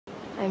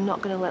I'm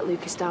not going to let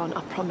Lucas down,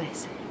 I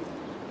promise.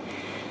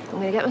 I'm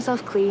going to get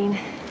myself clean,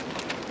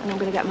 and I'm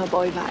going to get my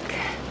boy back.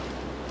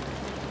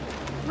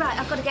 Right,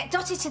 I've got to get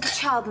Dottie to the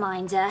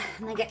childminder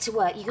and then get to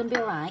work. You going to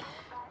be all right?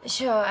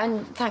 Sure,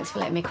 and thanks for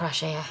letting me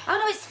crash here. Oh,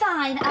 no, it's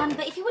fine.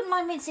 But if you wouldn't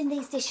mind rinsing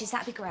these dishes,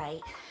 that'd be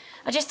great.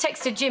 I just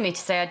texted Jimmy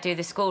to say I'd do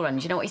the school run.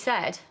 Do you know what he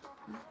said?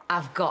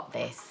 I've got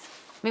this.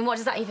 I mean, what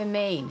does that even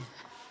mean?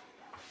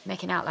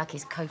 Making out like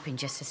he's coping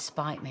just to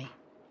spite me.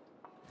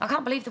 I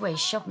can't believe the way he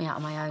shoved me out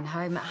of my own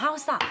home.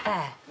 How's that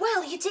fair?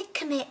 Well, you did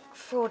commit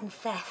fraud and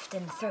theft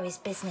and throw his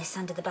business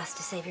under the bus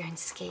to save your own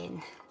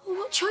skin. Well,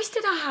 what choice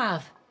did I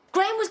have?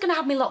 Graham was going to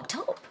have me locked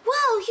up.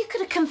 Well, you could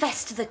have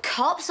confessed to the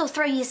cops or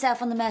thrown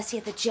yourself on the mercy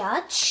of the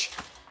judge.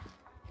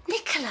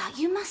 Nicola,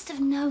 you must have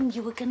known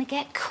you were going to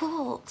get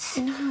caught.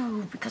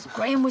 No, because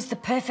Graham was the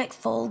perfect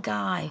fall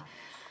guy.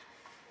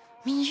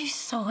 I mean, you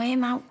saw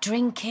him out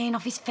drinking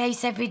off his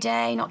face every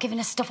day, not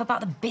giving a stuff about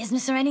the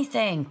business or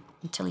anything,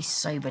 until he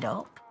sobered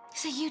up.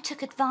 So you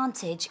took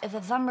advantage of a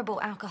vulnerable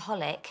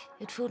alcoholic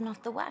who'd fallen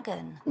off the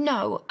wagon?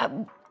 No,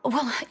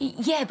 well,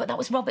 yeah, but that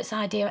was Robert's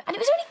idea, and it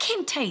was only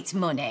Kim Tate's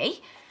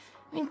money.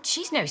 I mean,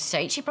 she's no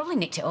saint. She probably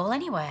nicked it all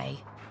anyway.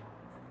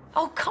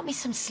 Oh, cut me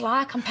some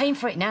slack. I'm paying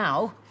for it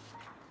now.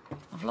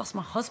 I've lost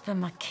my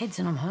husband, my kids,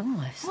 and I'm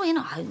homeless. Well, you're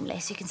not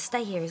homeless. You can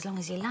stay here as long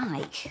as you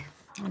like.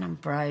 And I'm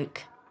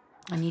broke.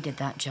 I needed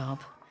that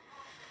job.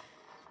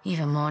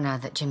 Even more now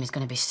that Jimmy's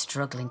going to be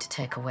struggling to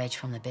take a wage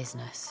from the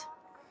business.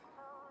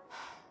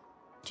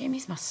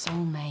 Jimmy's my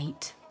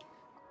soulmate.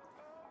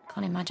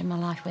 Can't imagine my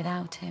life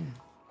without him.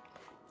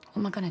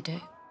 What am I going to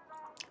do?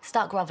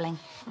 Start grovelling.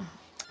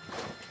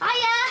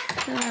 Hiya!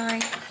 Hi.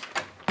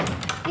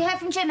 You heard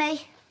from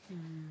Jimmy?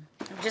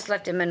 I've just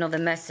left him another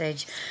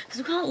message, because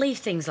we can't leave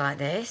things like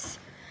this.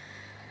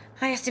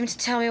 I asked him to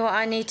tell me what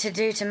I need to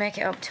do to make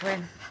it up to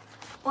him.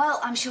 Well,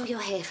 I'm sure you'll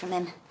hear from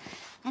him.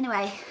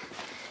 Anyway,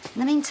 in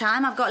the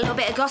meantime, I've got a little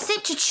bit of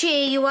gossip to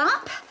cheer you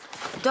up.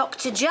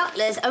 Dr.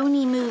 Jutler's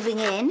only moving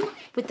in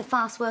with the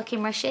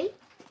fast-working Rishi.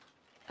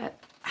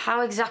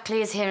 How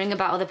exactly is hearing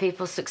about other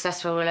people's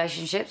successful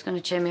relationships going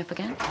to cheer me up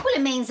again? Well,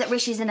 it means that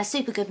Rishi's in a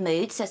super good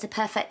mood, so it's a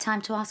perfect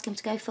time to ask him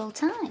to go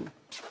full-time.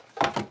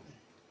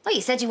 Well,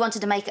 you said you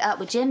wanted to make it up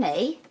with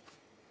Jimmy.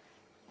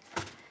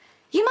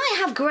 You might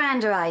have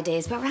grander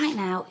ideas, but right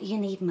now, you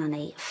need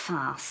money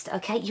fast,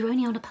 OK? You're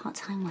only on a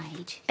part-time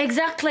wage.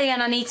 Exactly,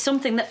 and I need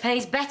something that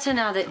pays better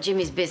now that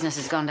Jimmy's business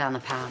has gone down the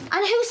pan.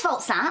 And whose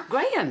fault's that?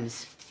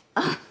 Graham's.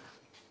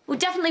 Well,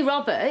 definitely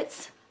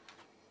Robert's.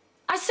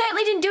 I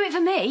certainly didn't do it for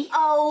me.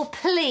 Oh,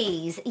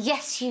 please.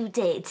 Yes, you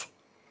did.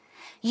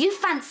 You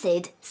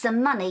fancied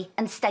some money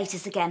and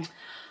status again.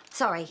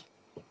 Sorry.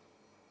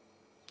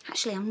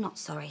 Actually, I'm not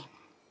sorry.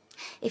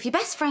 If your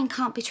best friend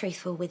can't be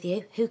truthful with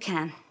you, who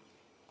can?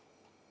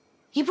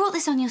 You brought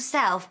this on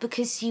yourself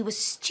because you were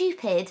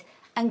stupid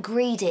and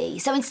greedy.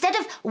 So instead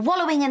of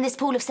wallowing in this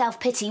pool of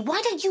self-pity,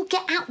 why don't you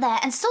get out there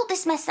and sort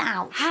this mess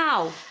out?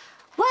 How?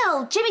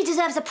 Well, Jimmy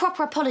deserves a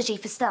proper apology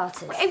for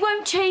starters. It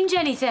won't change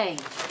anything.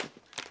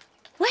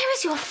 Where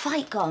has your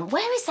fight gone?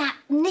 Where is that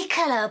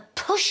Nicola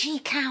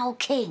pushy cow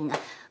king?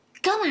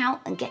 Go out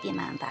and get your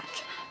man back.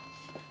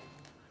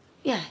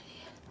 Yeah,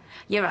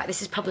 you're right.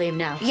 This is probably him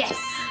now. Yes.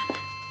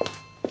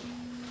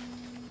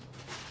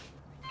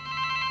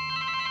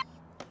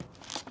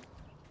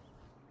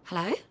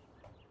 Hello?